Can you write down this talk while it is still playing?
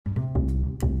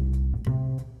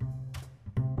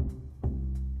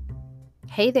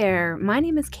Hey there, my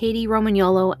name is Katie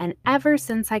Romagnolo, and ever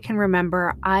since I can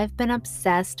remember, I've been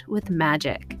obsessed with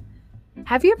magic.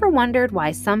 Have you ever wondered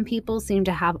why some people seem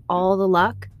to have all the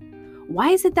luck?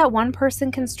 Why is it that one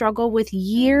person can struggle with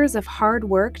years of hard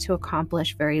work to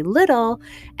accomplish very little,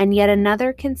 and yet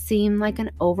another can seem like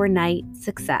an overnight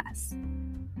success?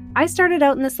 I started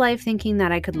out in this life thinking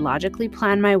that I could logically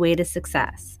plan my way to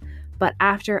success. But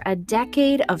after a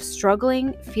decade of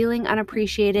struggling, feeling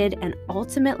unappreciated, and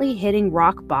ultimately hitting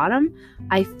rock bottom,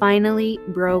 I finally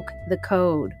broke the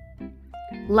code.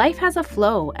 Life has a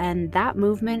flow, and that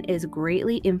movement is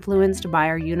greatly influenced by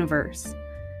our universe.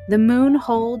 The moon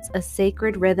holds a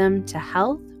sacred rhythm to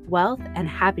health, wealth, and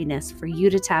happiness for you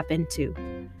to tap into.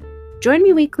 Join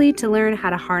me weekly to learn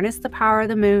how to harness the power of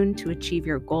the moon to achieve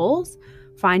your goals,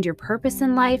 find your purpose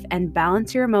in life, and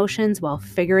balance your emotions while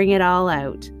figuring it all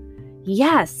out.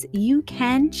 Yes, you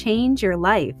can change your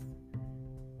life.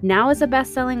 Now, as a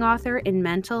best-selling author in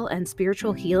mental and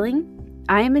spiritual healing,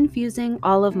 I am infusing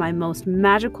all of my most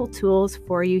magical tools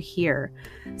for you here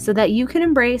so that you can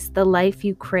embrace the life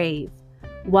you crave.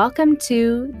 Welcome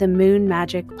to the Moon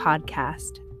Magic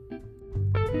Podcast.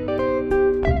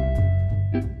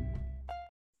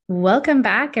 Welcome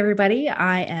back, everybody.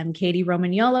 I am Katie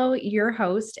Romagnolo, your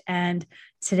host, and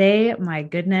today, my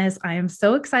goodness, I am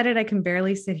so excited I can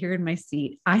barely sit here in my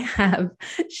seat. I have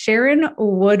Sharon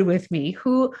Wood with me,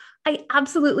 who I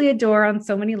absolutely adore on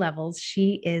so many levels.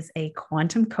 She is a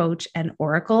quantum coach and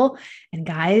oracle. And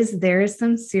guys, there is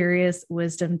some serious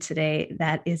wisdom today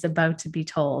that is about to be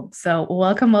told. So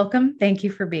welcome. Thank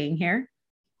you for being here.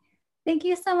 Thank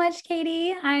you so much,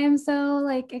 Katie. I am so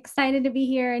excited to be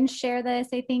here and share this.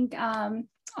 I think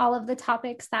all of the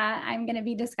topics that I'm going to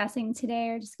be discussing today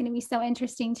are just going to be so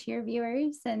interesting to your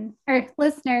viewers and or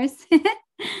listeners.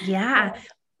 Yeah.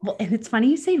 Well, and it's funny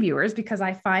you say viewers because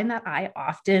I find that I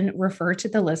often refer to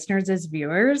the listeners as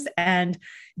viewers. And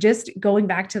just going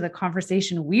back to the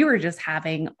conversation we were just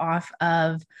having off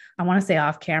of, I want to say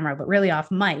off camera, but really off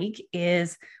mic,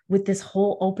 is with this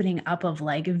whole opening up of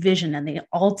like vision and the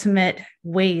ultimate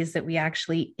ways that we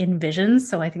actually envision.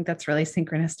 So I think that's really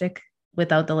synchronistic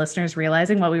without the listeners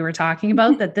realizing what we were talking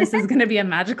about, that this is going to be a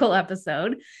magical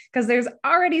episode because there's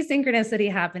already synchronicity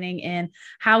happening in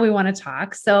how we want to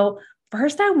talk. So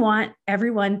first, I want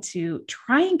everyone to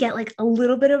try and get like a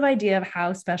little bit of idea of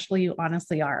how special you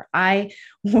honestly are. I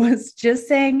was just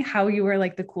saying how you were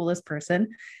like the coolest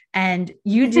person, and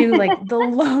you do like the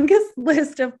longest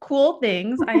list of cool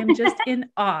things. I am just in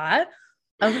awe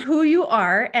of who you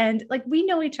are. And like, we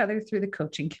know each other through the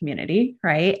coaching community,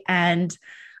 right? And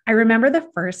I remember the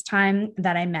first time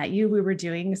that I met you, we were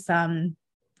doing some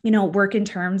work in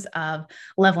terms of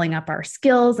leveling up our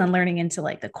skills and learning into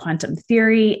like the quantum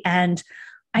theory. And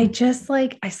I just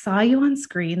I saw you on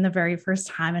screen the very first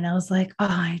time and I was like, oh,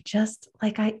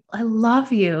 I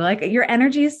love you. Like your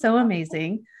energy is so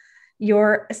amazing.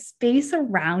 Your space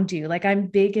around you, like I'm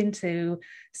big into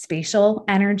spatial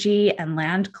energy and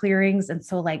land clearings. And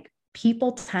so like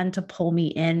people tend to pull me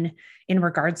in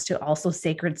regards to also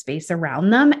sacred space around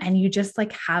them. And you just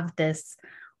like have this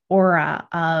aura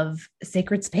of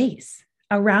sacred space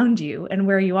around you and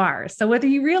where you are. So whether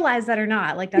you realize that or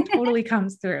not, like that totally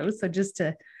comes through. So just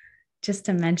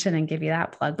to mention and give you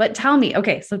that plug, but tell me,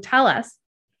 okay, so tell us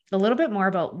a little bit more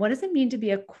about what does it mean to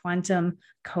be a quantum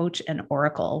coach and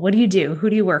oracle? What do you do? Who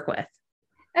do you work with?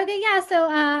 Okay, yeah. So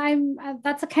I'm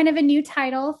that's a kind of a new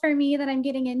title for me that I'm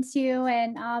getting into,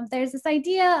 and there's this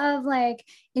idea of like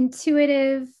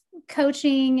intuitive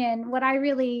coaching and what I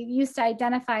really used to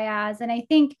identify as. And I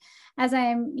think as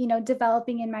I'm,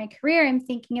 developing in my career, I'm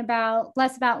thinking about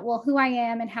less about, well, who I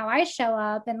am and how I show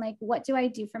up and like, what do I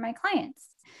do for my clients?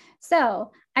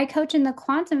 So I coach in the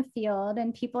quantum field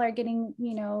and people are getting,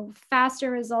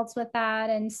 faster results with that.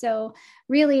 And so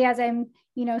really, as I'm,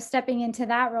 stepping into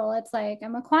that role, it's like,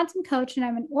 I'm a quantum coach and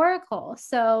I'm an oracle.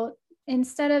 So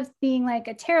instead of being like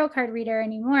a tarot card reader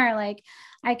anymore, like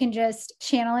I can just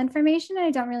channel information and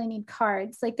I don't really need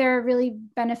cards. Like they're a really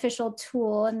beneficial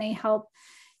tool and they help,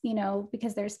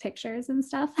 because there's pictures and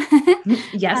stuff.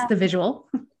 Yes, the visual.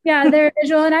 Yeah, they're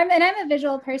visual and I'm a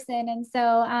visual person.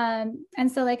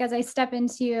 And so like, as I step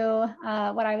into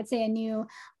what I would say a new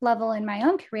level in my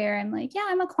own career, I'm like, yeah,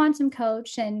 I'm a quantum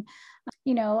coach. And,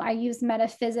 I use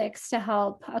metaphysics to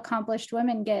help accomplished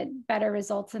women get better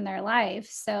results in their life.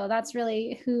 So that's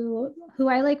really who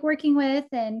I like working with.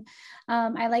 And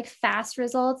I like fast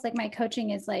results. Like my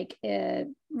coaching is like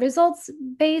results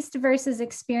based versus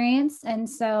experience. And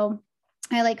so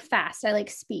I like fast. I like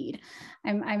speed.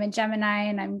 I'm a Gemini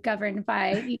and I'm governed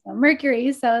by,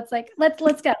 Mercury. So it's like,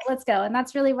 let's go. And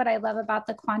that's really what I love about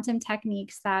the quantum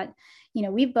techniques that,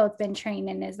 we've both been trained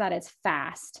in, is that it's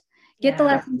fast. Get the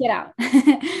lesson, get out.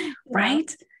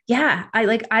 Right. Yeah. I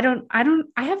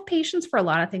have patience for a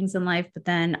lot of things in life, but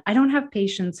then I don't have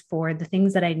patience for the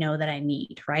things that I know that I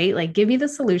need, right? Like give me the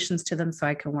solutions to them so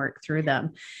I can work through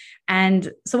them.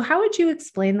 And so how would you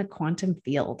explain the quantum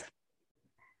field?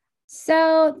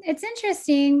 So it's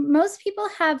interesting. Most people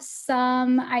have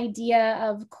some idea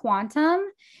of quantum.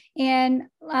 And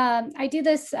I do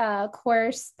this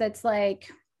course that's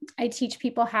like, I teach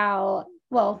people how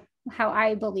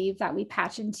I believe that we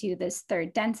patch into this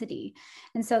third density.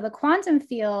 And so the quantum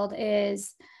field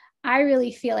is, I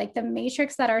really feel like the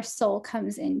matrix that our soul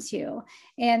comes into.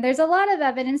 And there's a lot of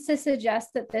evidence to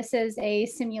suggest that this is a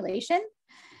simulation.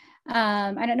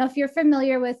 I don't know if you're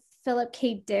familiar with Philip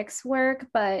K. Dick's work,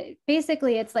 but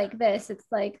basically it's like this. It's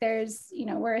like there's,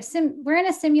 we're in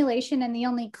a simulation, and the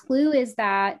only clue is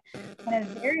that when a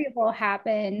variable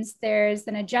happens, there's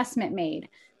an adjustment made.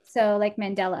 So like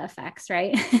Mandela effects,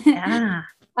 right? Yeah.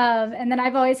 And then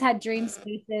I've always had dream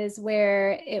spaces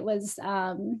where it was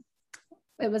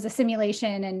a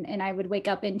simulation, and I would wake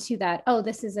up into that. Oh,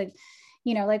 this is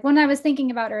like when I was thinking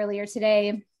about earlier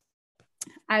today,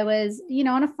 I was,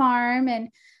 on a farm, and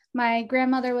my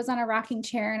grandmother was on a rocking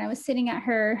chair, and I was sitting at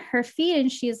her feet,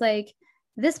 and she's like,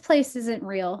 this place isn't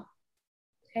real.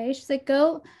 Okay. She's like,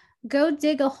 go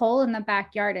dig a hole in the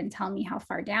backyard and tell me how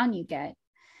far down you get.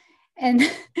 And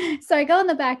so I go in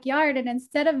the backyard, and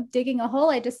instead of digging a hole,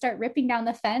 I just start ripping down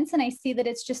the fence, and I see that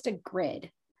it's just a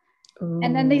grid. Ooh.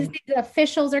 And then these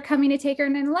officials are coming to take her.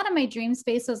 And a lot of my dream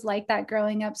space was like that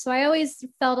growing up. So I always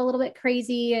felt a little bit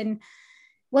crazy and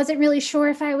wasn't really sure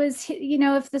if I was,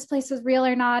 if this place was real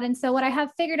or not. And so what I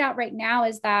have figured out right now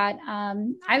is that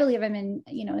I believe I'm in,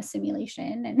 a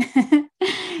simulation, and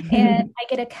and I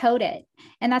get to code it.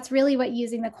 And that's really what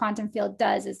using the quantum field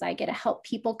does, is I get to help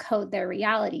people code their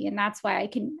reality. And that's why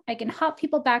I can hop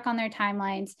people back on their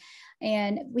timelines,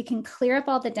 and we can clear up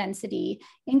all the density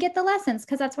and get the lessons,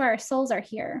 because that's why our souls are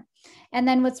here. And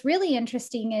then what's really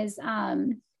interesting is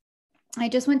I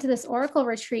just went to this Oracle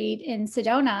retreat in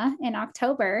Sedona in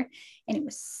October, and it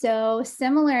was so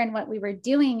similar. And what we were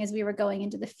doing is we were going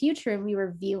into the future, and we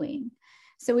were viewing.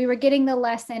 So we were getting the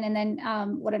lesson. And then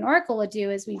what an Oracle would do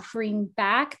is we bring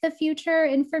back the future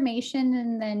information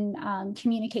and then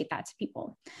communicate that to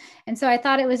people. And so I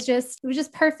thought it was just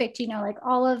perfect, like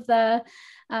all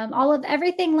of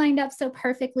everything lined up so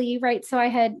perfectly. Right. So I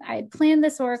had planned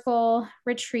this Oracle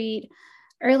retreat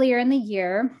earlier in the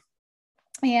year.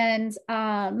 And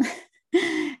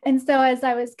and so as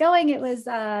I was going, it was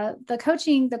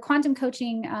the quantum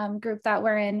coaching group that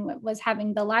we're in was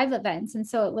having the live events. And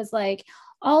so it was like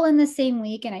all in the same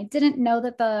week. And I didn't know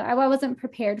that I wasn't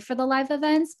prepared for the live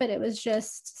events, but it was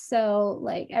just so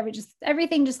like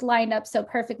everything just lined up so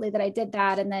perfectly that I did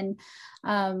that. And then,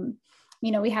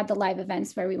 we had the live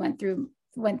events where we went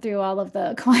through all of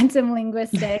the quantum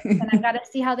linguistics, and I got to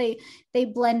see how they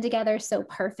blend together so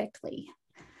perfectly.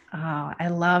 Oh, I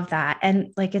love that.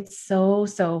 And like, it's so,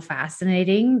 so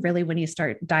fascinating, really, when you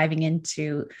start diving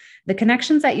into the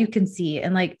connections that you can see.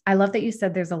 And like, I love that you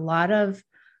said there's a lot of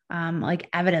like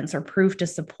evidence or proof to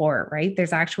support, right?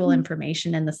 There's actual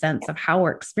information in the sense of how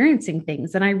we're experiencing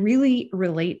things. And I really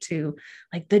relate to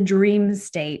like the dream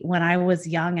state when I was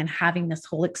young and having this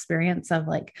whole experience of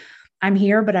like, I'm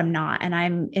here, but I'm not. And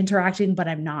I'm interacting, but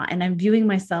I'm not. And I'm viewing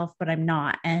myself, but I'm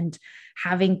not. And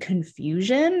having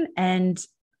confusion. And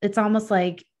it's almost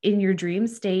like in your dream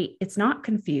state, it's not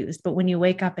confused, but when you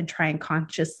wake up and try and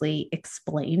consciously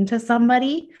explain to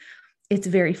somebody, it's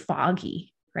very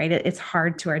foggy, right? It's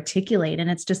hard to articulate,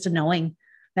 and it's just a knowing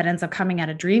that ends up coming at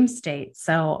a dream state.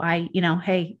 So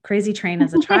hey, crazy train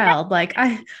as a child, like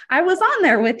I was on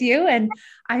there with you, and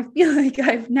I feel like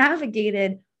I've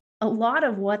navigated a lot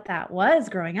of what that was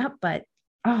growing up, but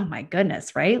oh my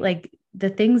goodness, right? Like the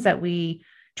things that we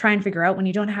try and figure out when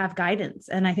you don't have guidance.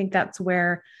 And I think that's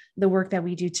where the work that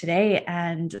we do today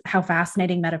and how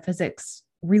fascinating metaphysics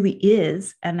really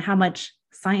is, and how much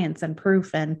science and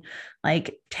proof and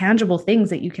like tangible things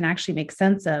that you can actually make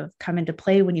sense of come into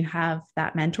play when you have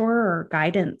that mentor or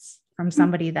guidance from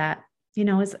somebody that,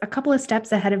 is a couple of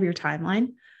steps ahead of your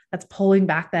timeline, that's pulling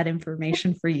back that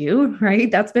information for you,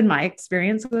 right? That's been my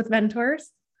experience with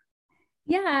mentors.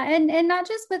 Yeah. And not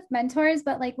just with mentors,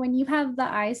 but like when you have the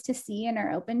eyes to see and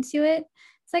are open to it,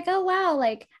 it's like, oh, wow.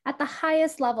 Like at the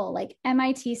highest level, like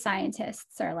MIT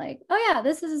scientists are like, oh yeah,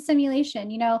 this is a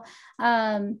simulation,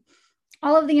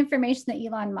 all of the information that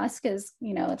Elon Musk is,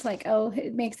 it's like, oh,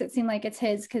 it makes it seem like it's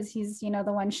his because he's, the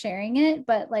one sharing it.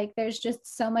 But like, there's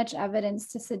just so much evidence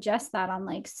to suggest that on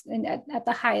like at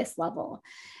the highest level.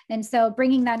 And so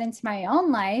bringing that into my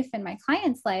own life and my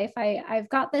client's life, I've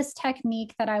got this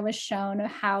technique that I was shown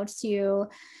how to,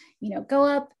 go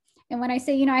up. And when I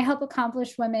say, I help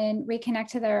accomplished women reconnect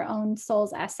to their own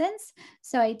soul's essence.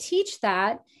 So I teach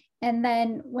that. And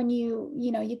then when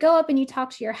you go up and you talk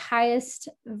to your highest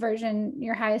version,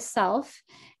 your highest self,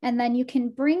 and then you can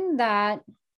bring that.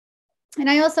 And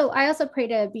I also pray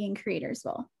to being creator's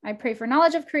will. I pray for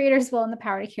knowledge of creator's will and the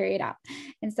power to carry it out.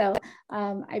 And so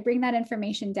I bring that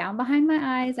information down behind my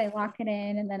eyes, I lock it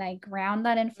in, and then I ground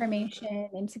that information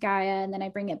into Gaia, and then I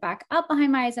bring it back up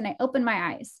behind my eyes and I open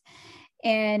my eyes.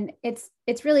 And it's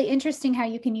really interesting how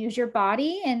you can use your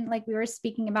body and, like we were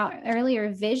speaking about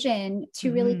earlier, vision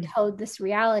to really code this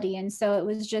reality. And so it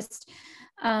was just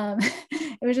so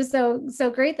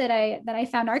great that I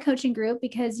found our coaching group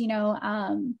because,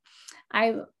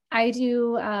 I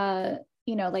do,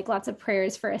 like lots of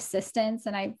prayers for assistance,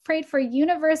 and I prayed for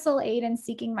universal aid in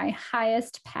seeking my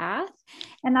highest path.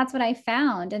 And that's what I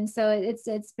found. And so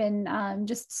it's been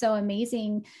just so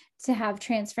amazing to have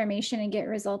transformation and get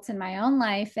results in my own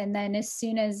life. And then as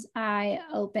soon as I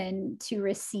open to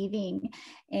receiving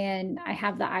and I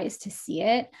have the eyes to see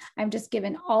it, I'm just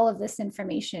given all of this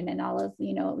information and all of,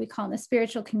 what we call in the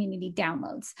spiritual community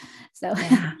downloads. So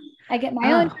yeah. I get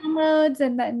my own downloads,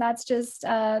 and that's just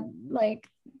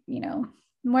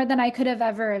more than I could have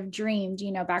ever have dreamed,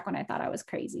 back when I thought I was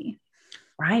crazy.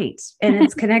 Right. And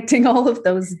it's connecting all of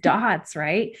those dots,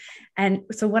 right? And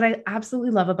so what I absolutely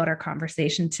love about our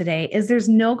conversation today is there's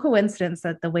no coincidence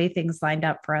that the way things lined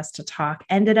up for us to talk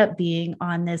ended up being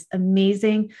on this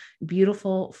amazing,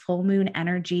 beautiful full moon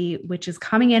energy, which is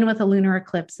coming in with a lunar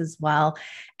eclipse as well.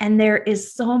 And there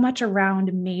is so much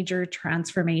around major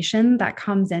transformation that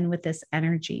comes in with this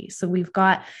energy. So we've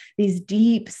got these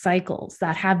deep cycles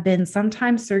that have been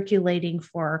sometimes circulating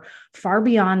for far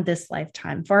beyond this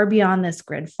lifetime, far beyond this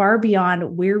grid, far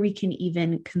beyond where we can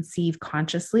even conceive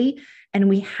consciously. And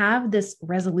we have this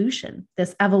resolution,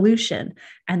 this evolution,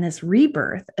 and this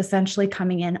rebirth essentially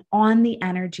coming in on the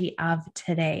energy of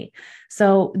today.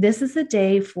 So this is a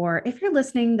day for, if you're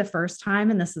listening the first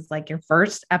time and this is like your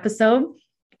first episode,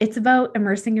 it's about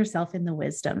immersing yourself in the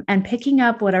wisdom and picking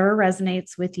up whatever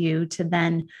resonates with you to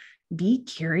then be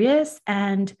curious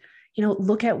and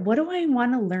look at, what do I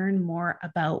want to learn more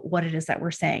about what it is that we're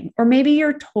saying? Or maybe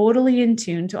you're totally in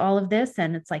tune to all of this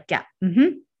and it's like, yeah,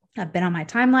 I've been on my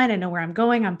timeline. I know where I'm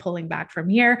going. I'm pulling back from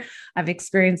here. I've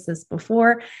experienced this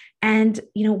before. And,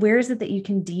 where is it that you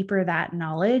can deeper that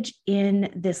knowledge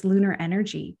in this lunar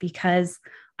energy? Because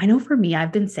I know for me,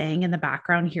 I've been saying in the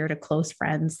background here to close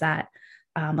friends that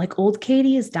like old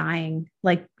Katie is dying,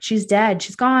 like she's dead,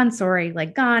 she's gone, sorry,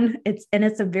 like gone.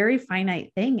 It's a very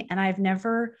finite thing. And I've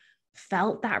never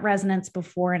felt that resonance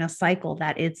before in a cycle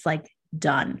that it's like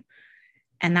done.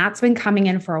 And that's been coming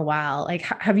in for a while. Like,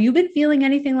 have you been feeling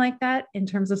anything like that in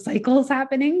terms of cycles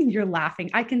happening? You're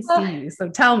laughing. I can see you. So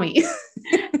tell me.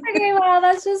 Okay, well,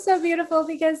 that's just so beautiful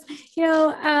because,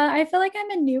 I feel like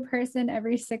I'm a new person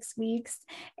every 6 weeks.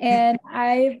 And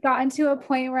I've gotten to a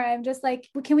point where I'm just like,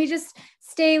 can we just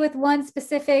stay with one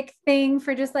specific thing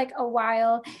for just like a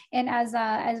while? And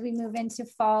as we move into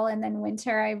fall and then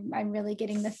winter, I'm really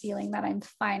getting the feeling that I'm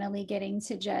finally getting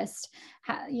to just,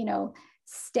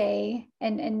 stay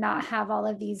and not have all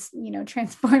of these,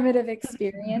 transformative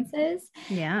experiences.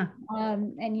 Yeah.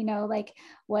 And, like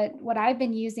what I've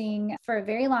been using for a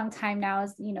very long time now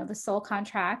is, the soul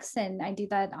contracts. And I do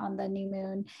that on the new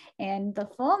moon and the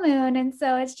full moon. And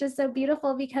so it's just so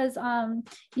beautiful because, on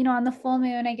the full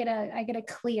moon, I get a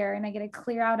clear and I get to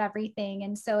clear out everything.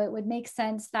 And so it would make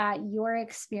sense that you're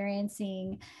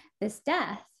experiencing this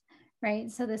death,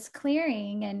 right? So this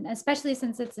clearing, and especially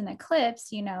since it's an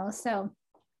eclipse,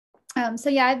 so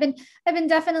yeah, I've been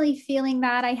definitely feeling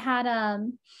that. I had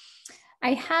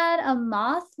a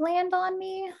moth land on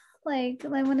me. Like,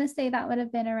 I want to say that would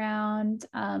have been around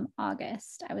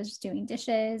August. I was just doing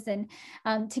dishes. And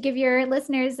to give your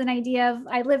listeners an idea of,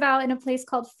 I live out in a place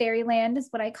called Fairyland is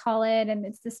what I call it. And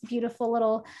it's this beautiful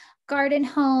little garden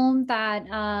home that,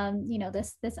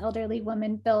 this elderly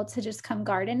woman built to just come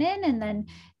garden in. And then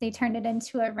they turned it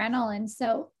into a rental. And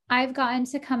so I've gotten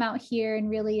to come out here and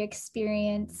really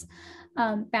experience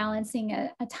balancing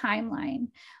a timeline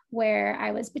where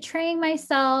I was betraying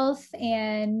myself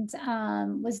and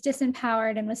was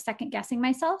disempowered and was second guessing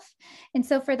myself. And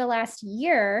so for the last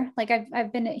year, like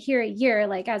I've been here a year,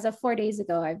 like as of 4 days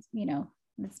ago, it's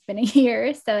been a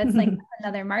year. So it's like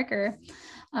another marker.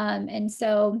 And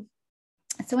so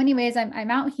So anyways,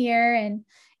 I'm out here and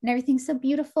everything's so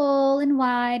beautiful and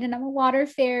wide, and I'm a water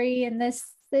fairy, and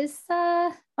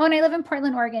oh, and I live in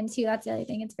Portland, Oregon too. That's the other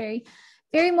thing. It's very,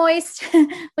 very moist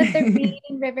with the rain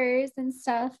and rivers and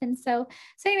stuff. And so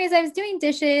anyways, I was doing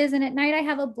dishes, and at night I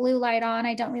have a blue light on.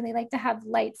 I don't really like to have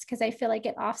lights because I feel like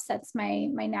it offsets my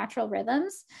natural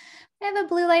rhythms. I have a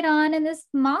blue light on, and this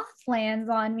moth lands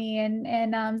on me,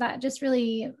 and that just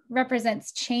really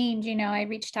represents change. I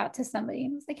reached out to somebody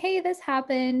and was like, "Hey, this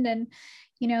happened," and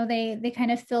they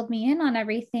kind of filled me in on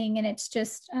everything, and it's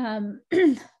just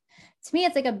to me,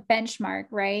 it's like a benchmark,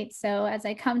 right? So as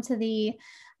I come to the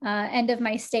end of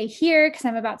my stay here, because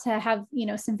I'm about to have,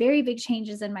 some very big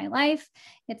changes in my life,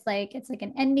 it's like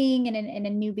an ending and a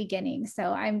new beginning.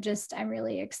 So I'm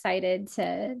really excited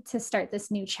to start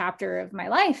this new chapter of my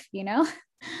life.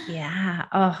 Yeah.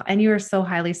 Oh, and you are so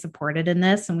highly supported in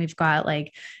this. And we've got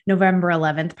like November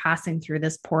 11th passing through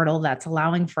this portal that's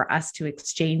allowing for us to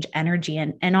exchange energy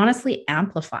and honestly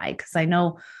amplify. Cause I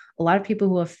know a lot of people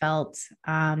who have felt,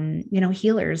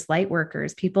 healers, light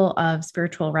workers, people of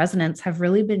spiritual resonance have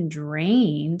really been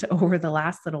drained over the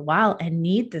last little while and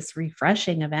need this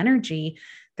refreshing of energy.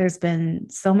 There's been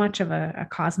so much of a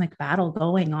cosmic battle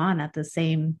going on at the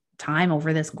same time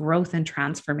over this growth and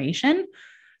transformation.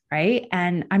 Right.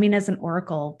 And I mean, as an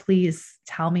oracle, please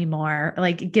tell me more,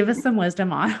 like give us some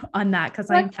wisdom on that.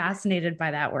 Cause I'm fascinated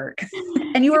by that work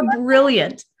and you are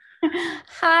brilliant.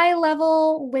 High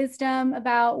level wisdom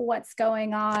about what's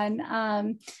going on.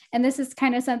 And this is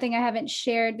kind of something I haven't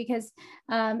shared because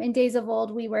in days of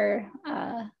old, we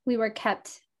were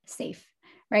kept safe,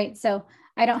 right? So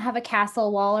I don't have a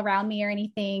castle wall around me or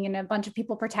anything and a bunch of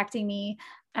people protecting me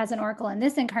as an oracle in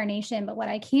this incarnation. But what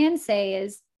I can say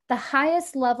is the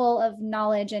highest level of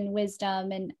knowledge and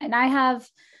wisdom. And I have,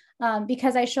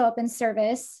 because I show up in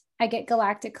service, I get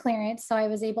galactic clearance. So I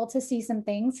was able to see some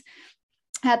things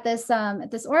at this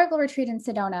oracle retreat in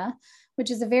Sedona, which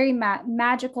is a very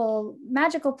magical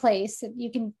place.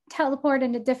 You can teleport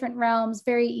into different realms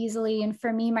very easily. And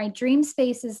for me, my dream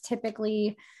space is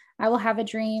typically I will have a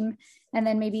dream, and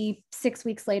then maybe 6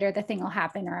 weeks later, the thing will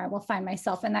happen, or I will find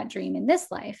myself in that dream in this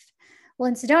life. Well,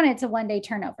 in Sedona, it's a one-day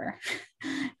turnover.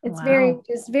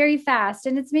 It's very fast.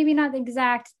 And it's maybe not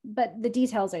exact, but the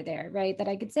details are there, right? That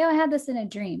I could say, oh, I had this in a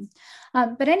dream.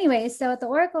 But anyway, so at the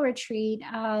Oracle retreat,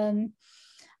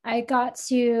 I got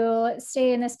to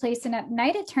stay in this place, and at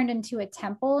night it turned into a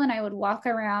temple, and I would walk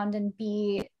around and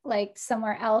be like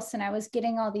somewhere else. And I was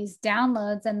getting all these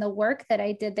downloads, and the work that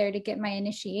I did there to get my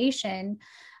initiation.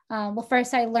 Well,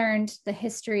 first I learned the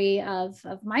history of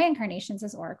my incarnations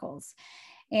as oracles.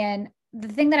 And the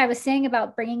thing that I was saying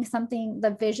about bringing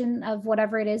the vision of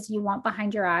whatever it is you want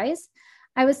behind your eyes,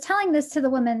 I was telling this to the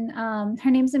woman,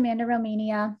 her name's Amanda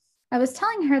Romania. I was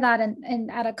telling her that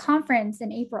at a conference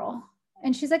in April.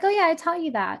 And she's like, oh yeah, I taught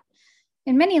you that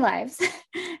in many lives.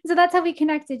 So that's how we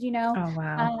connected, Oh,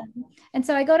 wow. And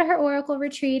so I go to her oracle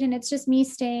retreat, and it's just me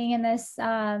staying in this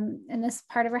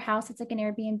part of her house. It's like an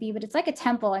Airbnb, but it's like a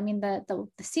temple. I mean, the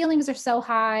ceilings are so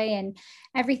high, and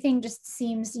everything just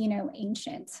seems,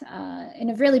 ancient in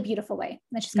a really beautiful way.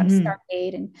 And she's got a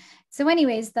Stargate. And so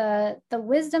anyways, the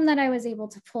wisdom that I was able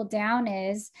to pull down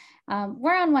is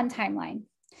we're on one timeline.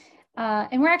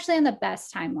 And we're actually on the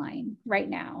best timeline right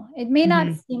now. It may not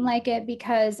seem like it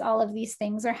because all of these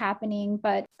things are happening,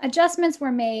 but adjustments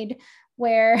were made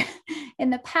where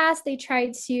in the past they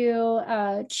tried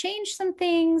to change some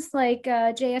things like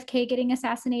JFK getting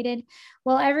assassinated.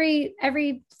 Well,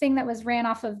 everything that was ran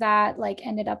off of that like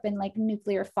ended up in like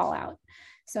nuclear fallout.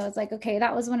 So it's like, okay,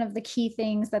 that was one of the key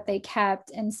things that they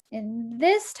kept. And in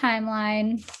this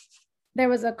timeline, there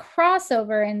was a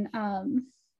crossover in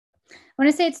I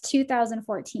want to say it's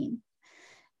 2014.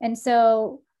 And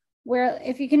so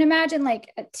if you can imagine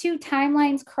like two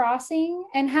timelines crossing,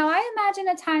 and how I imagine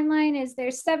a timeline is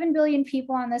there's 7 billion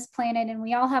people on this planet, and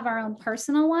we all have our own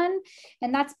personal one.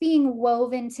 And that's being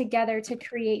woven together to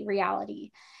create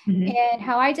reality. And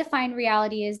how I define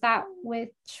reality is that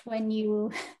which when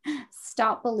you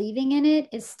stop believing in it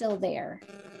is still there.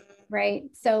 Right.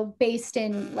 So based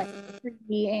in like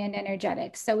 3D and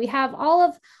energetics. So we have all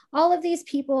of these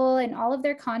people and all of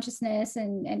their consciousness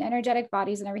and energetic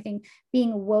bodies and everything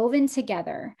being woven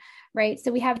together. Right.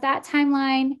 So we have that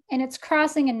timeline, and it's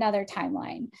crossing another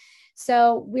timeline.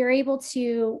 So we're able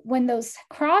to, when those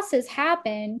crosses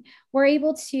happen, we're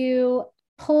able to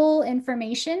pull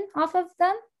information off of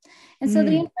them. And so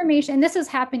the information, and this was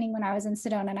happening when I was in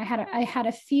Sedona, and I had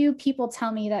a few people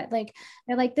tell me that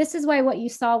they're like, this is why what you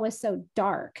saw was so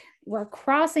dark. We're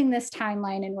crossing this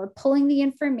timeline, and we're pulling the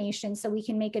information so we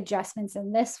can make adjustments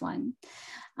in this one.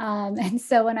 And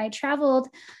so when I traveled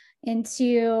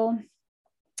into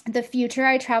the future.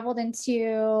 I traveled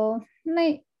into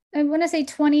I want to say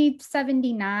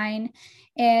 2079.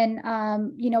 And,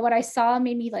 what I saw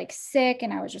made me like sick,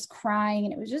 and I was just crying,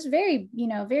 and it was just very,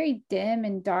 very dim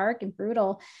and dark and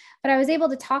brutal. But I was able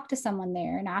to talk to someone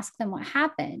there and ask them what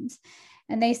happened.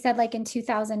 And they said, like, in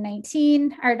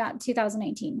 2019, or not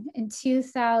 2019, in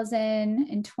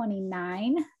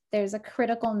 2029, there's a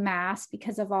critical mass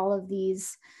because of all of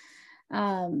these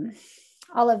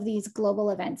global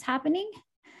events happening,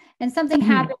 and something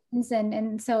happens.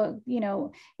 And so,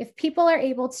 if people are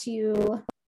able to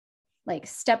like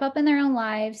step up in their own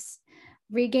lives,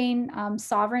 regain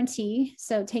sovereignty,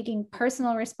 so taking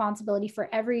personal responsibility for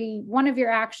every one of your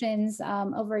actions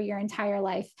over your entire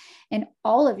life and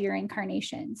all of your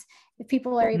incarnations, if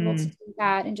people are able to do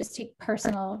that and just take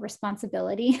personal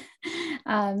responsibility,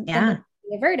 then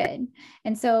averted.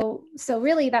 And so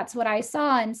really that's what I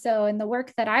saw. And so in the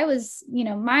work that I was,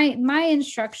 my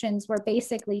instructions were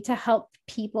basically to help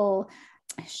people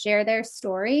share their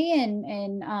story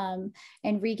and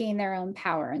regain their own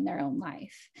power in their own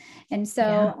life. And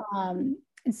so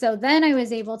then I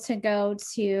was able to go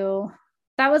to,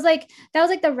 that was like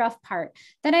the rough part.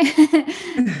 Then I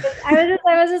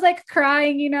was just like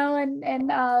crying, and then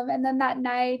that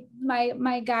night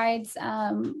my guides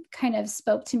kind of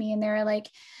spoke to me, and they were like,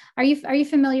 are you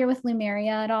familiar with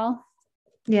Lemuria at all?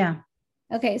 Yeah.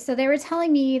 Okay. So they were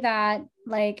telling me that,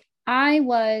 like, I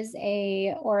was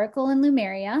a oracle in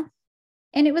Lemuria,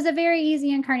 and it was a very easy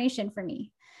incarnation for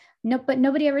me. No, but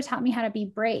nobody ever taught me how to be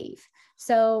brave.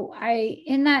 So I,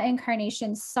 in that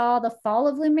incarnation, saw the fall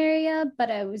of Lemuria, but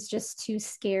I was just too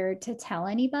scared to tell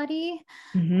anybody.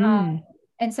 And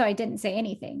so I didn't say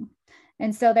anything.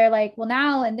 And so they're like, well,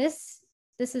 now, and this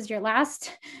is your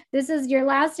last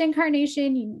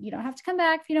incarnation. You don't have to come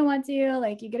back if you don't want to.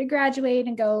 Like, you get to graduate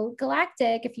and go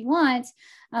galactic if you want,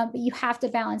 but you have to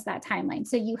balance that timeline.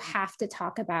 So you have to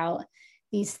talk about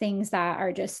these things that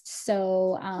are just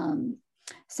so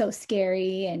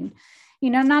scary. And,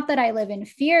 not that I live in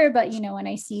fear, but, when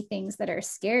I see things that are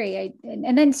scary,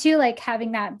 and then too, like,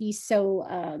 having that be so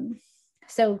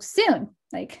soon,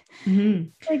 like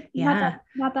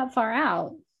not that far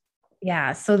out.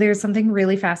 Yeah. So there's something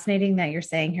really fascinating that you're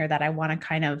saying here that I want to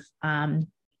kind of,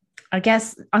 I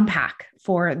guess, unpack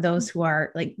for those who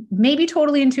are like maybe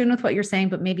totally in tune with what you're saying,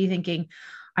 but maybe thinking,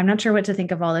 I'm not sure what to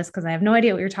think of all this because I have no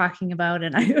idea what you're talking about.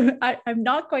 And I'm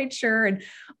not quite sure, and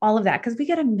all of that, because we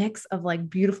get a mix of like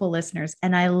beautiful listeners.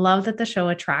 And I love that the show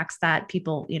attracts that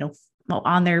people,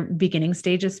 on their beginning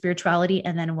stage of spirituality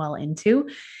and then well into.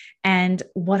 And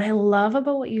what I love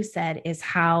about what you said is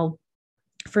how,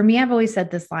 for me, I've always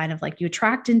said this line of like, you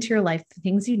attract into your life the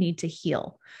things you need to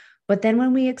heal. But then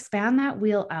when we expand that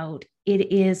wheel out,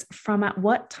 it is from at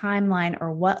what timeline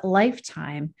or what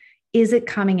lifetime is it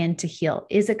coming in to heal?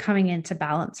 Is it coming into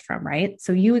balance from, right?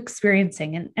 So you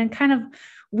experiencing and kind of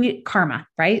karma,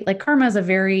 right? Like, karma is a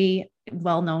very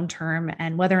well-known term,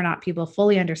 and whether or not people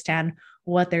fully understand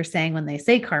what they're saying when they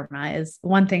say karma is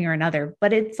one thing or another,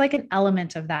 but it's like an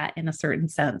element of that in a certain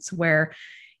sense, where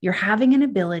you're having an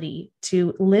ability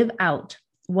to live out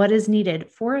what is needed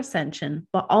for ascension,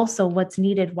 but also what's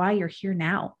needed while you're here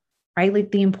now, right?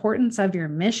 Like, the importance of your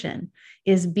mission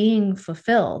is being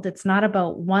fulfilled. It's not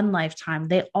about one lifetime.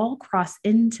 They all cross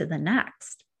into the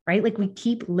next, right? Like, we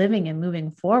keep living and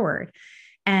moving forward,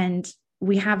 and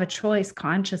we have a choice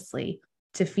consciously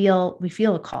to feel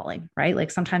a calling, right?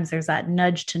 Like, sometimes there's that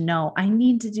nudge to know, I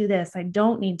need to do this. I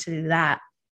don't need to do that.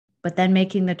 But then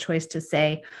making the choice to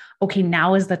say, okay,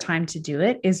 now is the time to do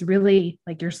it, is really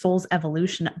like your soul's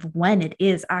evolution of when it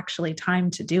is actually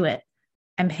time to do it.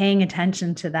 And paying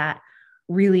attention to that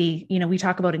really, we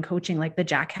talk about in coaching, like the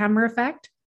jackhammer effect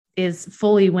is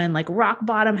fully when like rock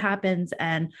bottom happens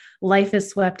and life is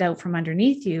swept out from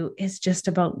underneath you, is just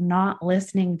about not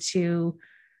listening to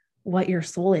what your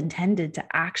soul intended to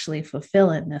actually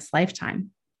fulfill in this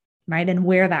lifetime, right? And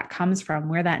where that comes from,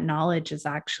 where that knowledge is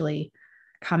actually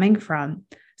coming from.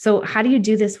 So how do you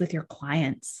do this with your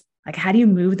clients? Like, how do you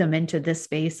move them into this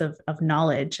space of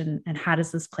knowledge, and how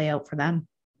does this play out for them?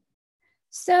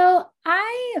 So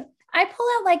I pull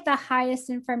out like the highest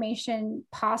information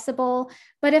possible,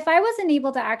 but if I wasn't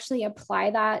able to actually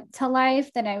apply that to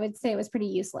life, then I would say it was pretty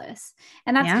useless.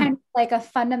 And that's kind of like a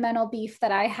fundamental beef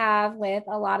that I have with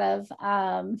a lot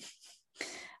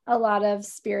a lot of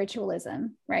spiritualism,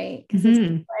 right? Because it's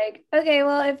Mm-hmm. like, okay,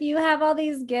 well, if you have all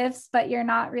these gifts, but you're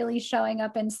not really showing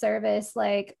up in service,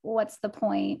 like, what's the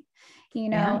point? You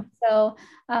Yeah. know, so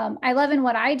I love in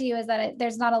what I do is that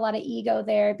there's not a lot of ego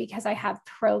there because I have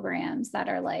programs that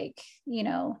are like, you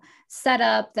know, set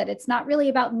up that it's not really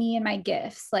about me and my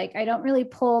gifts. Like, I don't really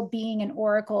pull being an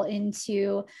oracle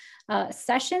into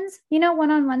sessions, you know,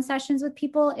 one-on-one sessions with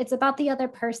people. It's about the other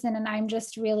person. And I'm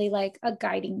just really like a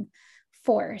guiding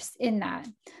force in that.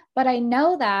 But I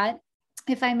know that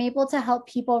if I'm able to help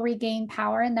people regain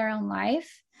power in their own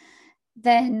life,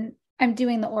 then I'm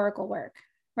doing the oracle work,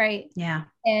 right? Yeah.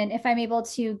 And if I'm able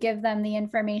to give them the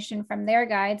information from their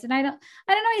guides, and I don't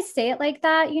always say it like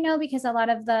that, you know, because a lot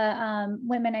of the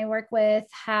women I work with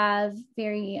have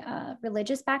very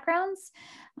religious backgrounds,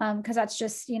 because that's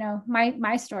just, you know,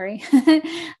 my story.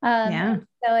 Yeah.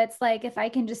 So it's like if I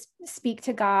can just speak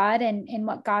to God and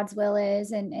what God's will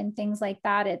is and things like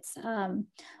that, it's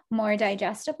more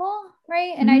digestible,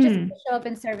 right? And I just Mm. show up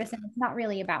in service, and it's not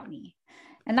really about me.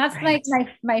 And that's like Right.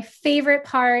 my favorite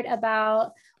part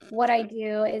about what I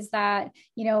do is that,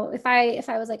 you know, if I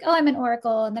was like, oh, I'm an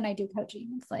oracle and then I do coaching,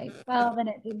 it's like, well, then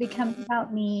it becomes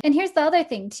about me. And here's the other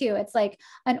thing too. It's like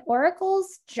an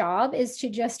oracle's job is to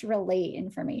just relay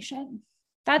information.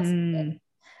 That's it. Mm.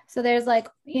 So there's like,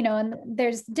 you know, and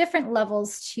there's different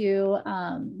levels to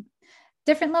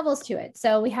it.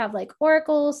 So we have like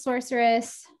oracle,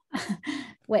 sorceress,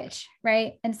 witch,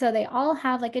 right? And so they all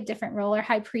have like a different role, or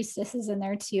high priestesses in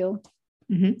there too.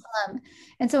 Mm-hmm.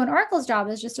 And so an oracle's job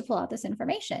is just to pull out this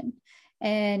information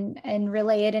and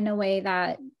relay it in a way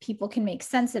that people can make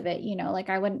sense of it. You know, like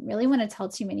I wouldn't really want to tell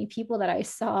too many people that I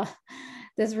saw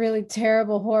this really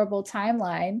terrible, horrible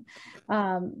timeline.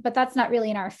 But that's not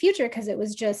really in our future, because it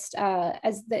was just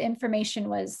as the information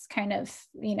was kind of,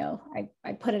 you know,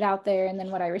 I put it out there, and then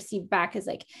what I received back is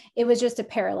like, it was just a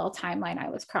parallel timeline I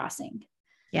was crossing.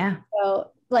 Yeah.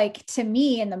 So like to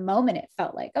me in the moment, it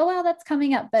felt like, oh, wow, that's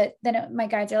coming up. But then my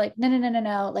guides are like, no, no, no, no,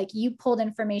 no. Like you pulled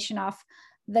information off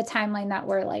the timeline that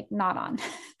we're like not on.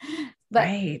 But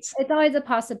Right. it's always a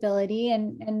possibility.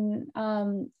 And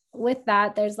with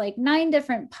that, there's like 9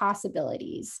 different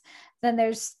possibilities. Then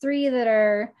there's 3 that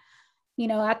are, you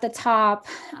know, at the top,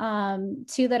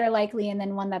 2 that are likely, and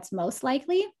then 1 that's most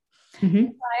likely. Mm-hmm.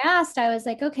 I was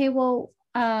like, okay, well,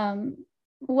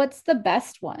 what's the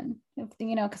best one?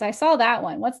 You know, because I saw that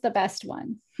one. What's the best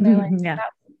one? And they're like, Yeah.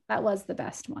 that was the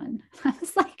best one. I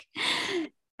was like,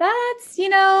 that's, you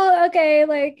know, okay,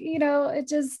 like, you know,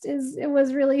 it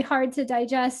was really hard to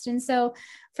digest. And so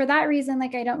for that reason,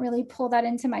 like, I don't really pull that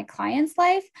into my client's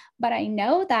life, but I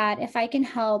know that if I can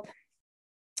help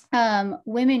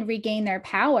women regain their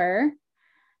power,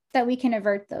 that we can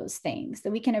avert those things,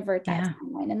 that we can avert that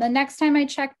timeline. And the next time I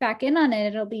check back in on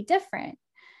it, it'll be different.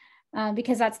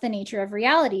 Because that's the nature of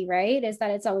reality, right? Is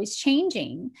that it's always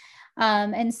changing.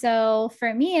 And so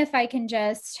for me, if I can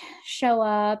just show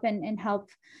up and help,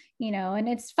 you know, and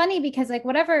it's funny because like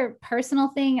whatever personal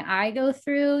thing I go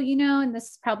through, you know, and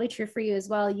this is probably true for you as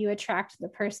well, you attract the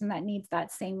person that needs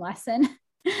that same lesson.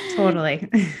 Totally.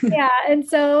 Yeah. And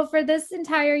so for this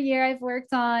entire year, I've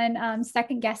worked on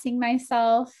second guessing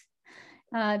myself,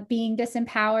 being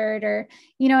disempowered, or,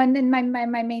 you know, and then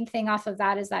my main thing off of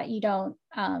that is that you don't,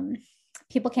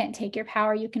 people can't take your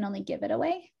power. You can only give it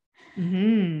away.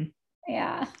 Mm-hmm.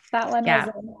 Yeah. That one was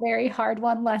a very hard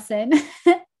one lesson.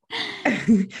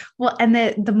 Well, and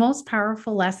the most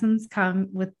powerful lessons come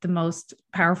with the most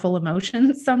powerful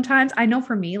emotions. Sometimes I know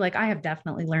for me, like I have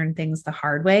definitely learned things the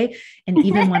hard way. And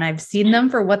even when I've seen them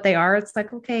for what they are, it's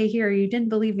like, okay, here, you didn't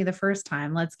believe me the first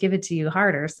time. Let's give it to you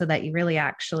harder so that you really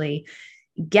actually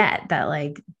get that,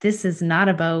 like, this is not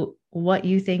about what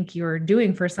you think you're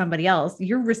doing for somebody else.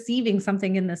 You're receiving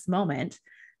something in this moment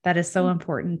that is so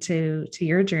important to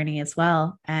your journey as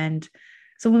well. And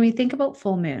so when we think about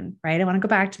full moon, right, I want to go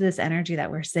back to this energy that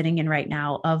we're sitting in right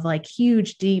now of like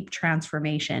huge, deep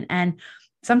transformation. And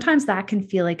sometimes that can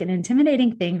feel like an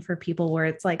intimidating thing for people where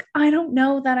it's like, I don't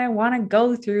know that I want to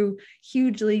go through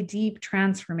hugely deep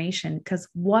transformation, because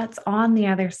what's on the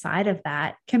other side of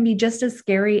that can be just as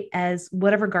scary as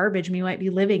whatever garbage we might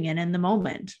be living in the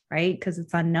moment, right? Because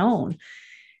it's unknown.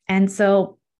 And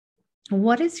so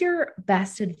what is your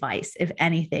best advice, if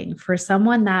anything, for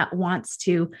someone that wants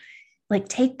to like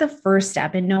take the first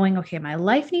step in knowing, okay, my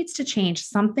life needs to change.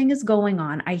 Something is going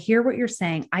on. I hear what you're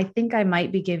saying. I think I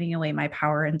might be giving away my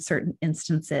power in certain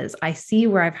instances. I see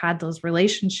where I've had those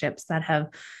relationships that have,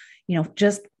 you know,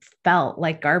 just felt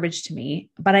like garbage to me,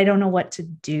 but I don't know what to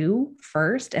do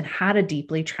first and how to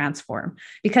deeply transform.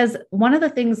 Because one of the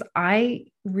things I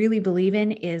really believe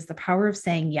in is the power of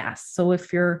saying yes. So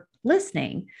if you're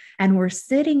listening, and we're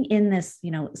sitting in this,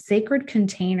 sacred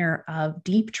container of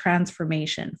deep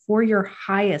transformation for your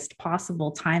highest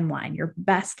possible timeline, your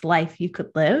best life you could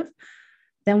live,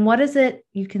 then what is it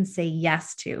you can say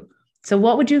yes to? So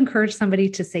what would you encourage somebody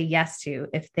to say yes to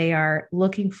if they are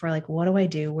looking for, like, what do I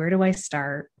do? Where do I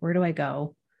start? Where do I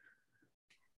go?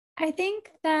 I think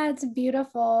that's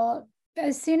beautiful.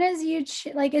 As soon as you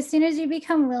as soon as you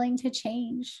become willing to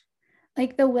change,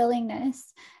 like the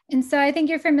willingness. And so I think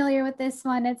you're familiar with this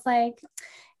one. It's like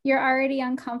you're already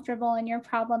uncomfortable in your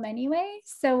problem anyway.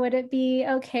 So would it be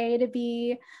okay to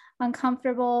be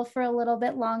uncomfortable for a little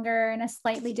bit longer in a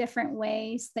slightly different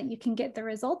way so that you can get the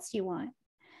results you want?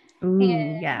 Ooh,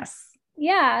 And yes.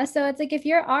 yeah, so it's like if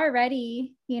you're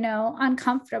already,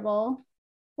 uncomfortable,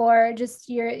 or just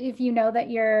if you know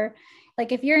that you're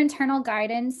like, if your internal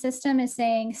guidance system is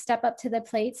saying step up to the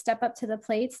plate, step up to the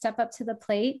plate, step up to the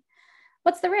plate,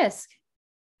 what's the risk?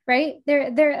 Right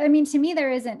there, I mean, to me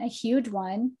there isn't a huge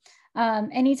one.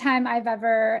 Anytime I've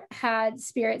ever had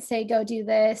spirit say go do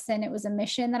this and it was a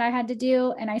mission that I had to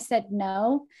do and I said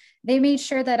no, they made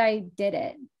sure that I did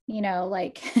it,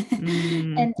 like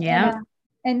and Yeah.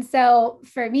 and so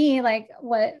for me, like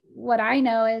what I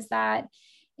know is that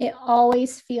it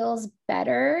always feels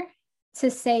better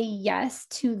to say yes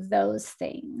to those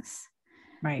things,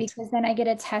 Right. because then I get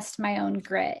to test my own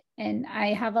grit. And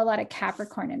I have a lot of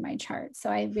Capricorn in my chart. So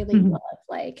I really love,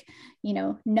 like,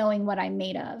 knowing what I'm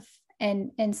made of.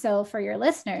 And so for your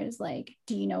listeners, like,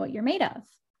 do you know what you're made of?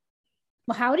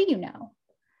 Well, how do you know?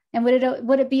 And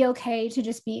would it be okay to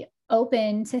just be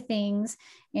open to things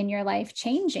in your life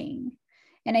changing?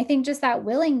 And I think just that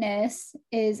willingness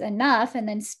is enough. And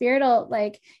then spirit will,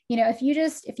 like,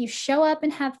 if you show up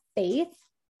and have faith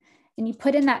and you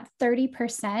put in that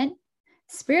 30%,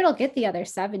 spirit will get the other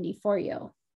 70 for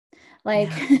you. Like,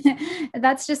 yeah.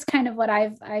 That's just kind of what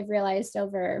I've realized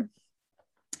over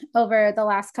the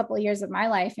last couple of years of my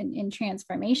life in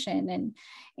transformation.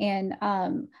 And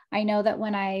I know that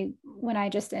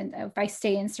if I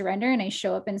stay in surrender and I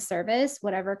show up in service,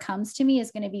 whatever comes to me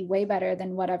is going to be way better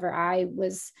than whatever I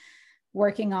was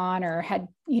working on or had,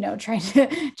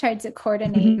 tried to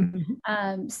coordinate.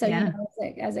 So, yeah.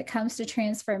 As it comes to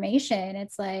transformation,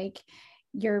 it's like,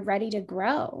 you're ready to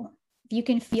grow. If you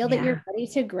can feel that you're ready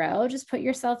to grow, just put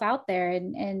yourself out there.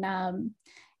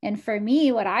 And for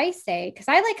me, what I say, because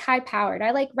I like high powered,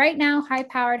 I like right now, high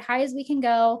powered, high as we can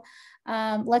go.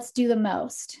 Let's do the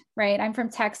most, right? I'm from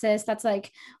Texas. That's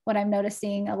like what I'm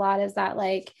noticing a lot, is that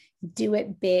like do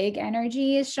it big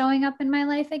energy is showing up in my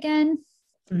life again.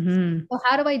 Well,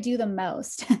 how do I do the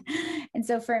most? And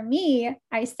so for me,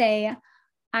 I say,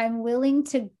 I'm willing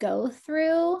to go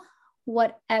through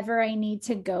whatever I need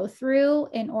to go through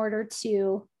in order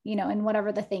to, and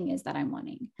whatever the thing is that I'm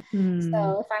wanting.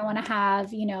 So if I want to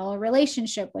have, a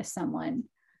relationship with someone,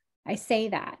 I say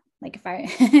that. Like if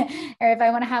I, or if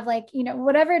I want to have, like,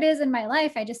 whatever it is in my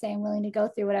life, I just say I'm willing to go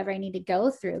through whatever I need to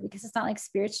go through, because it's not like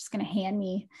spirit's just going to hand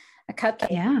me a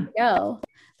cupcake and go,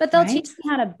 but they'll teach me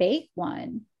how to bake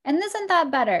one. And isn't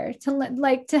that better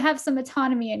to have some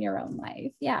autonomy in your own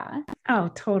life? Yeah.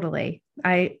 Oh, totally.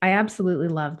 I absolutely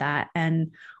love that.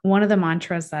 And one of the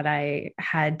mantras that I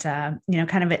had, kind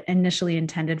of initially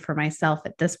intended for myself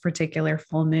at this particular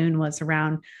full moon was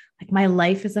around, like, my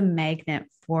life is a magnet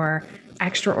for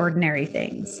extraordinary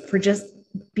things, for just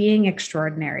being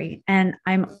extraordinary. And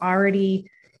I'm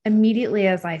already, immediately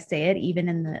as I say it, even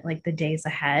in the days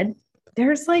ahead,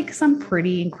 there's like some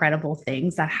pretty incredible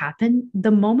things that happen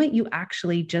the moment you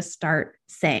actually just start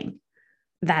saying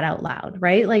that out loud,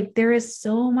 right? Like, there is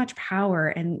so much power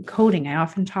in coding. I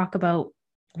often talk about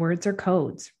words are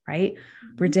codes, right?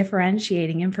 We're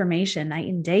differentiating information night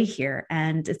and day here.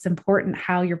 And it's important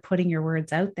how you're putting your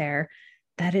words out there,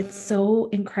 that it's so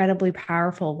incredibly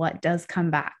powerful what does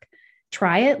come back.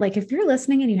 Try it. Like, if you're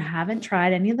listening and you haven't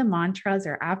tried any of the mantras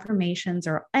or affirmations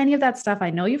or any of that stuff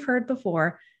I know you've heard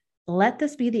before, let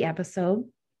this be the episode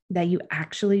that you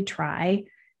actually try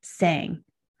saying,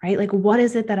 right? Like, what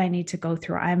is it that I need to go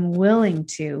through? I'm willing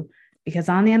to, because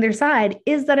on the other side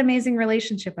is that amazing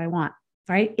relationship I want,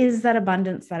 right? Is that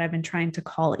abundance that I've been trying to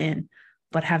call in,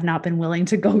 but have not been willing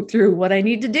to go through what I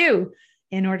need to do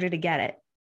in order to get it.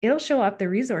 It'll show up. The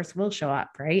resource will show up,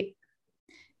 right?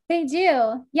 They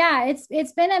do. Yeah.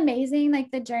 It's been amazing. Like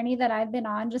the journey that I've been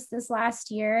on just this last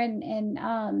year.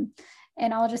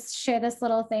 And I'll just share this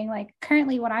little thing. Like,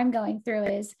 currently what I'm going through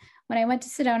is, when I went to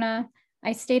Sedona,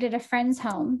 I stayed at a friend's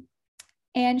home,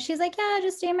 and she's like, yeah,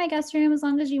 just stay in my guest room as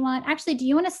long as you want. Actually, do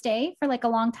you want to stay for like a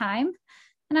long time?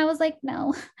 And I was like,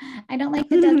 no, I don't like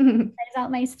the desert. It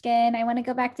out my skin. I want to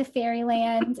go back to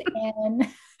fairyland. And,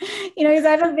 because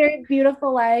I have a very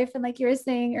beautiful life. And like you were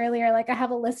saying earlier, like I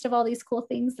have a list of all these cool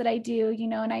things that I do,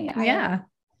 and Yeah.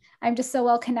 I'm just so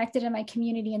well connected in my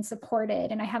community and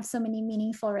supported. And I have so many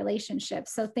meaningful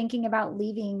relationships. So thinking about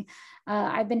leaving,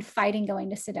 I've been fighting going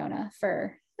to Sedona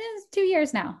for 2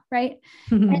 years now. Right.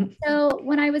 And so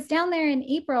when I was down there in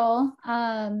April,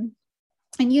 and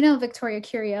Victoria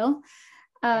Curio,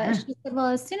 she said, well,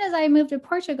 as soon as I move to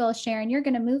Portugal, Sharon, you're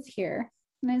going to move here.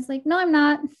 And I was like, no, I'm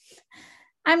not.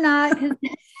 I'm not.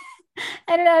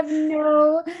 I didn't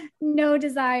have no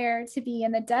desire to be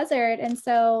in the desert. And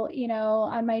so,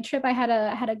 on my trip, I had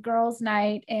a girls'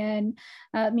 night, and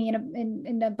me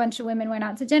and a bunch of women went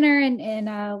out to dinner,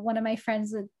 and one of my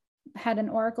friends had an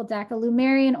oracle deck, a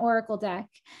Lumerian oracle deck,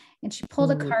 and she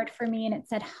pulled a card for me, and it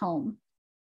said home.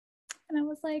 And I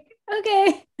was like,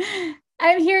 okay,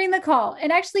 I'm hearing the call.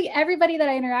 And actually everybody that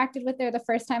I interacted with there the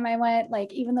first time I went,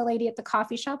 like even the lady at the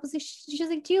coffee shop was like, she's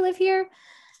like, do you live here?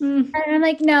 And I'm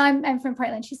like, no, I'm from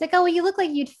Portland. She's like, oh, well, you look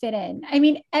like you'd fit in. I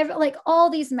mean, like all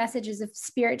these messages of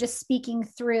spirit just speaking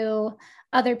through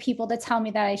other people to tell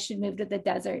me that I should move to the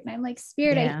desert. And I'm like,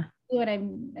 spirit, I do it.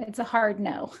 It's a hard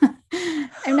no.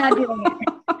 I'm not doing it.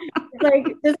 Like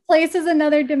this place is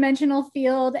another dimensional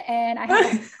field, and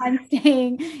I'm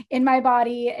staying in my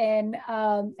body. And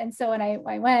so when I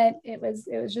went, it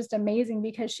was just amazing,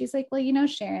 because she's like, well,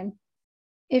 Sharon,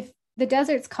 if the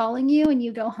desert's calling you and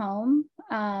you go home,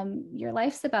 your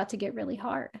life's about to get really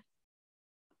hard.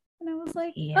 And I was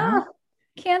like,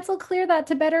 cancel, clear that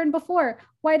to better and before.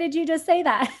 Why did you just say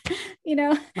that?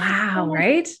 Wow.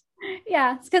 Right.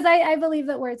 Yeah, it's because I believe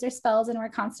that words are spells, and we're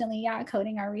constantly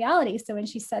coding our reality. So when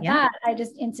she said that, I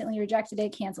just instantly rejected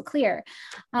it, cancel, clear.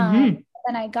 Then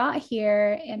I got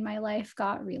here and my life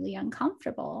got really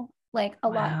uncomfortable, like a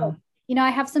lot. I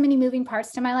have so many moving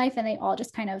parts to my life, and they all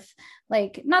just kind of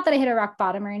like, not that I hit a rock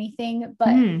bottom or anything, but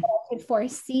what I could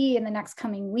foresee in the next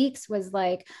coming weeks was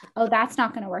like, oh, that's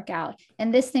not going to work out.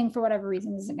 And this thing, for whatever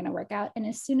reason, isn't going to work out. And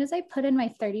as soon as I put in my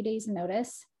 30 days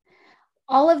notice,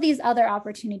 all of these other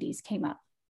opportunities came up.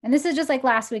 And this is just like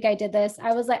last week I did this.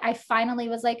 I finally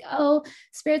was like, oh,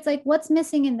 Spirit's like, what's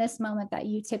missing in this moment that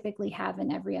you typically have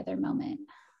in every other moment?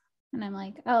 And I'm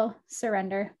like, oh,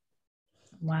 surrender.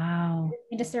 Wow. I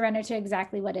need to surrender to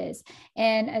exactly what is.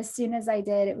 And as soon as I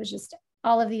did, it was just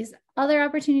all of these other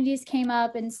opportunities came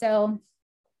up. And so,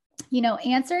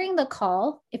 answering the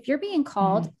call, if you're being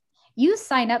called, you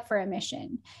sign up for a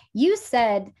mission. You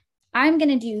said, I'm going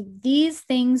to do these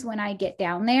things when I get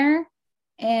down there,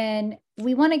 and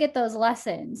we want to get those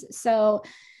lessons. So,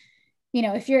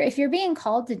 if you're being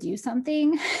called to do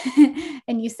something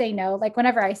and you say no, like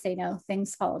whenever I say no,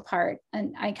 things fall apart,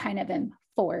 and I kind of am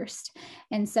forced.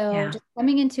 And so just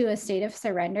coming into a state of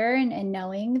surrender and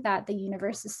knowing that the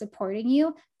universe is supporting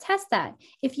you, test that.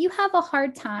 If you have a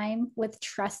hard time with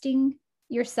trusting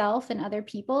yourself and other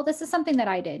people, this is something that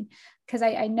I did, because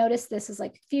I noticed this was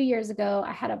like a few years ago.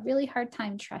 I had a really hard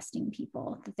time trusting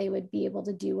people that they would be able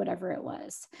to do whatever it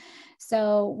was.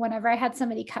 So whenever I had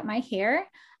somebody cut my hair,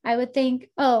 I would think,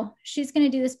 oh, she's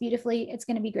going to do this beautifully. It's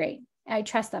going to be great. I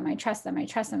trust them. I trust them. I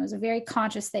trust them. It was a very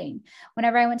conscious thing.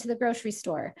 Whenever I went to the grocery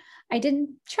store, I didn't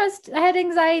trust, I had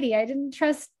anxiety. I didn't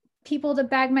trust people to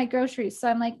bag my groceries. So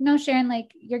I'm like, no, Sharon,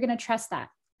 like you're going to trust that.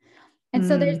 And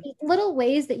so there's these little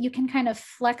ways that you can kind of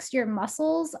flex your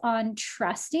muscles on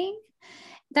trusting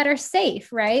that are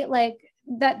safe, right? Like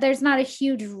that there's not a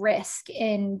huge risk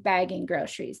in bagging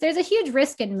groceries. There's a huge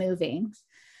risk in moving.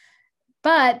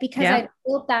 But because I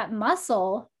built that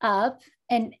muscle up,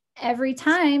 and every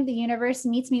time the universe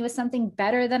meets me with something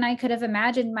better than I could have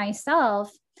imagined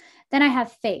myself, then I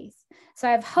have faith. So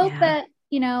I have hope that,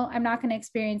 I'm not going to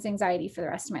experience anxiety for the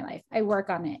rest of my life. I work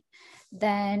on it.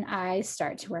 Then I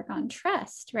start to work on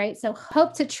trust, right? So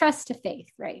hope to trust to faith,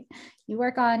 right? You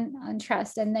work on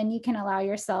trust, and then you can allow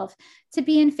yourself to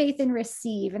be in faith and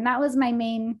receive. And that was my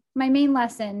main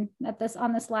lesson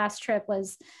on this last trip,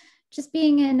 was just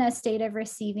being in a state of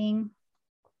receiving.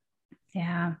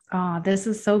 Yeah. Oh, this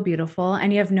is so beautiful.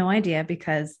 And you have no idea,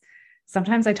 because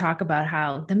sometimes I talk about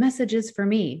how the message is for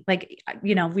me. Like,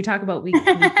 we talk about, we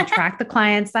attract the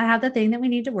clients that have the thing that we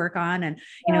need to work on. And,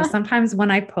 sometimes when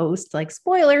I post, like,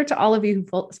 spoiler to all of you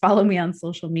who follow me on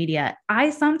social media,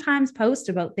 I sometimes post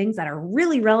about things that are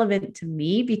really relevant to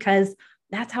me, because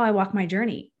that's how I walk my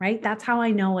journey, right? That's how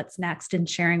I know what's next, and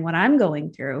sharing what I'm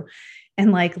going through.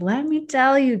 And like, let me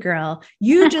tell you, girl,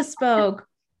 you just spoke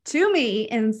to me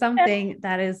in something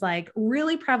that is like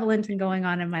really prevalent and going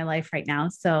on in my life right now.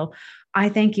 So I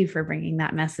thank you for bringing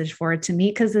that message forward to me,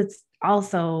 because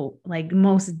also like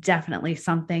most definitely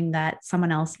something that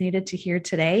someone else needed to hear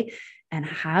today, and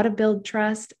how to build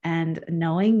trust, and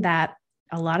knowing that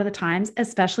a lot of the times,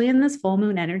 especially in this full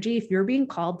moon energy, if you're being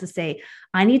called to say,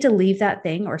 I need to leave that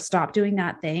thing or stop doing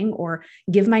that thing or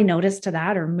give my notice to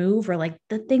that or move, or like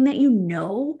the thing that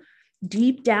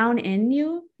deep down in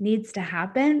you needs to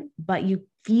happen, but you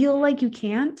feel like you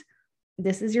can't,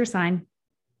 this is your sign.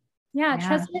 Yeah, Yeah.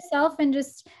 trust yourself, and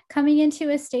just coming into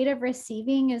a state of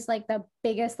receiving is like the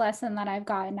biggest lesson that I've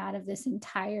gotten out of this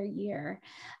entire year,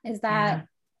 is Yeah. that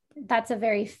that's a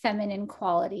very feminine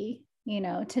quality,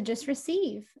 to just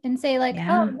receive and say like,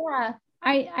 oh Yeah.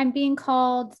 yeah, I'm being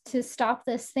called to stop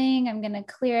this thing. I'm going to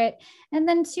clear it. And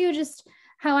then two, just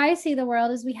how I see the world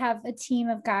is we have a team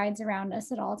of guides around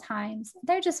us at all times.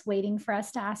 They're just waiting for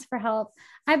us to ask for help.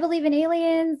 I believe in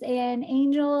aliens and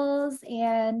angels,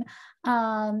 and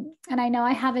I know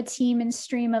I have a team and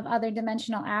stream of other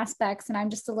dimensional aspects, and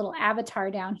I'm just a little avatar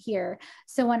down here.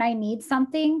 So when I need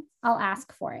something, I'll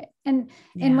ask for it. And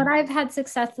what I've had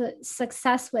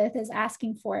success with is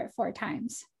asking for it 4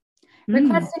 times.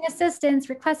 Requesting assistance,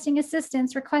 requesting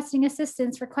assistance, requesting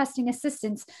assistance, requesting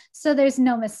assistance. So there's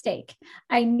no mistake.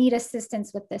 I need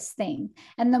assistance with this thing.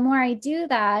 And the more I do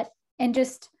that and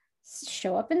just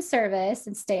show up in service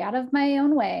and stay out of my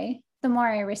own way, the more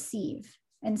I receive.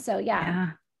 And so,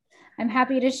 yeah. I'm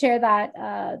happy to share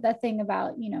that thing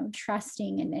about,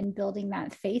 trusting and building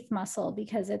that faith muscle,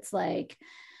 because it's like,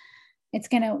 it's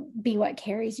going to be what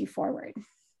carries you forward.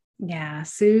 Yeah,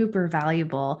 super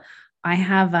valuable. I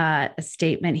have a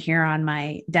statement here on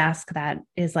my desk that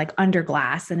is like under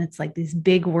glass, and it's like these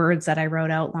big words that I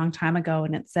wrote out a long time ago.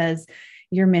 And it says,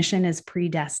 your mission is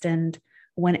predestined.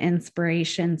 When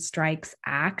inspiration strikes,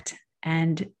 act.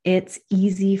 And it's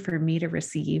easy for me to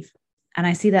receive. And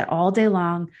I see that all day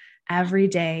long, every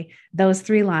day, those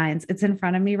 3 lines, it's in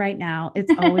front of me right now.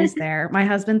 It's always there. My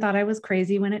husband thought I was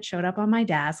crazy when it showed up on my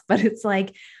desk, but it's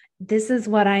like, this is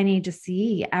what I need to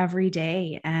see every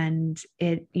day. And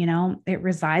it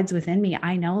resides within me.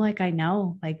 I know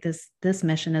like this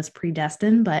mission is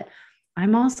predestined, but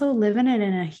I'm also living it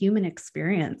in a human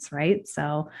experience, right?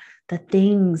 So the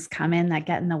things come in that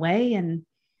get in the way. And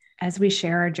as we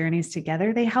share our journeys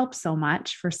together, they help so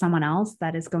much for someone else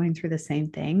that is going through the same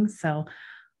thing. So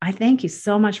I thank you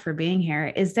so much for being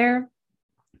here. Is there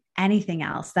anything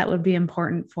else that would be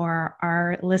important for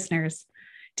our listeners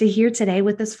to hear today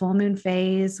with this full moon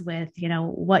phase, with,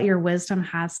 what your wisdom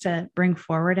has to bring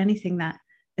forward? Anything that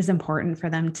is important for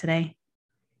them today?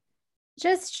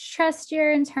 Just trust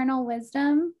your internal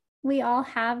wisdom. We all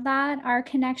have that. Our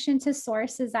connection to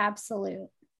source is absolute.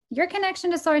 Your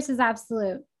connection to source is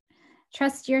absolute.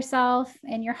 Trust yourself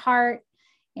and your heart,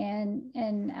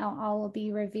 and all will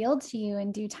be revealed to you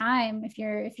in due time. If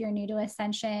you're new to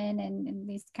ascension, and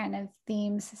these kind of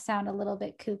themes sound a little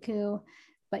bit cuckoo,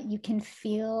 but you can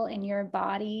feel in your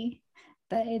body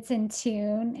that it's in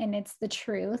tune and it's the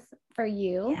truth for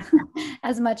you,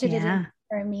 as much as it is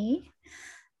for me.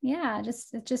 Yeah,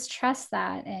 just trust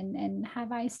that and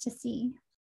have eyes to see.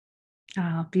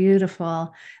 Oh,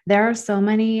 beautiful. There are so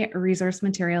many resource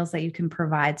materials that you can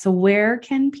provide. So where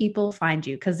can people find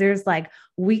you? Because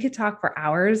we could talk for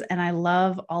hours, and I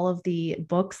love all of the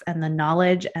books and the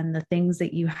knowledge and the things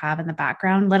that you have in the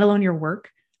background, let alone your work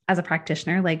as a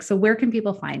practitioner. So where can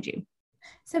people find you?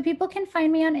 So people can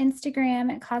find me on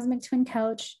Instagram at Cosmic Twin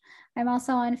Coach. I'm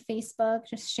also on Facebook,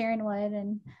 just Sharon Wood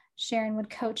and Sharon Wood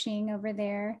Coaching over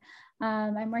there.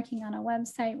 I'm working on a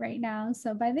website right now.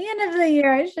 So by the end of the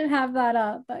year, I should have that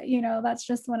up. But, that's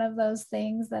just one of those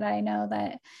things that I know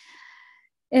that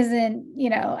isn't,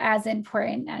 as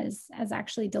important as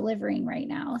actually delivering right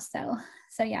now. So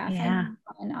yeah.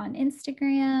 On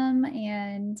Instagram,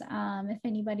 and if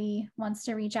anybody wants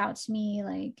to reach out to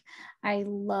me, I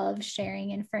love sharing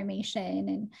information.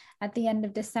 And at the end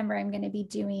of December, I'm going to be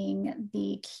doing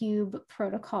the Cube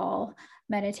Protocol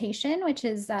meditation, which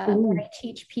is where I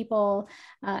teach people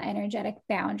energetic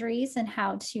boundaries and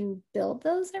how to build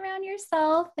those around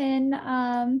yourself. And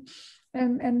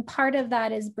part of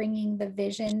that is bringing the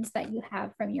visions that you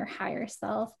have from your higher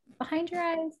self behind your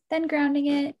eyes, then grounding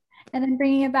it, and then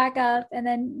bringing it back up, and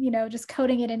then, just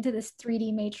coding it into this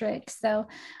 3D matrix. So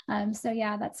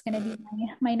yeah, that's going to be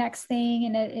my next thing.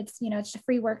 And it's it's a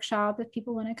free workshop. If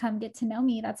people want to come get to know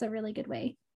me, that's a really good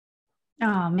way.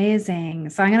 Oh,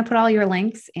 amazing. So I'm going to put all your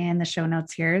links in the show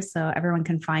notes here so everyone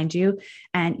can find you.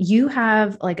 And you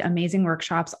have amazing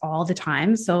workshops all the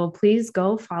time. So please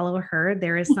go follow her.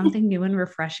 There is something new and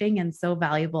refreshing and so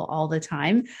valuable all the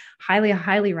time. Highly,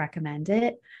 highly recommend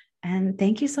it. And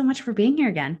thank you so much for being here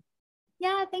again.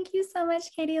 Yeah, thank you so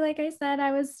much, Katie. Like I said,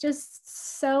 I was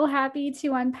just so happy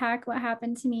to unpack what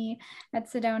happened to me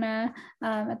at Sedona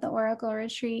at the Oracle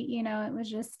Retreat. It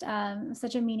was just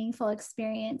such a meaningful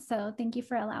experience. So thank you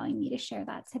for allowing me to share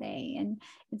that today. And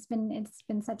it's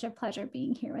been such a pleasure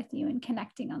being here with you and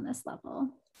connecting on this level.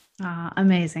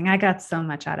 Amazing. I got so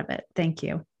much out of it. Thank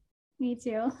you. Me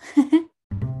too.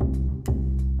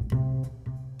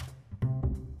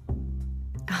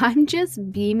 I'm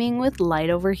just beaming with light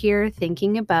over here,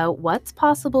 thinking about what's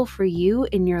possible for you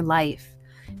in your life.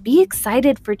 Be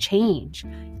excited for change.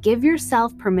 Give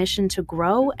yourself permission to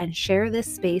grow and share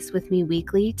this space with me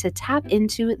weekly to tap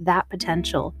into that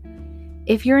potential.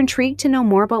 If you're intrigued to know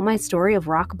more about my story of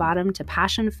rock bottom to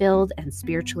passion-filled and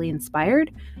spiritually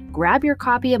inspired, grab your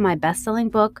copy of my best-selling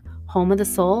book, Home of the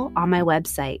Soul, on my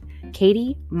website,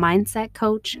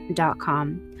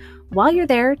 katiemindsetcoach.com. While you're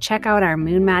there, check out our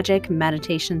Moon Magic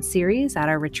meditation series at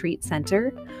our retreat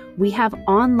center. We have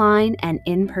online and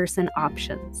in-person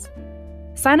options.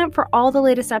 Sign up for all the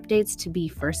latest updates to be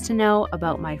first to know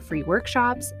about my free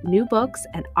workshops, new books,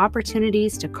 and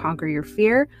opportunities to conquer your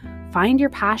fear, find your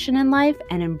passion in life,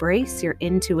 and embrace your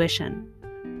intuition.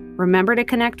 Remember to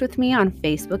connect with me on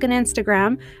Facebook and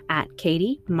Instagram at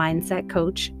Katie Mindset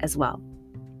Coach as well.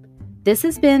 This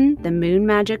has been the Moon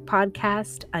Magic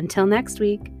Podcast. Until next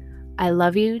week, I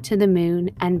love you to the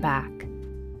moon and back.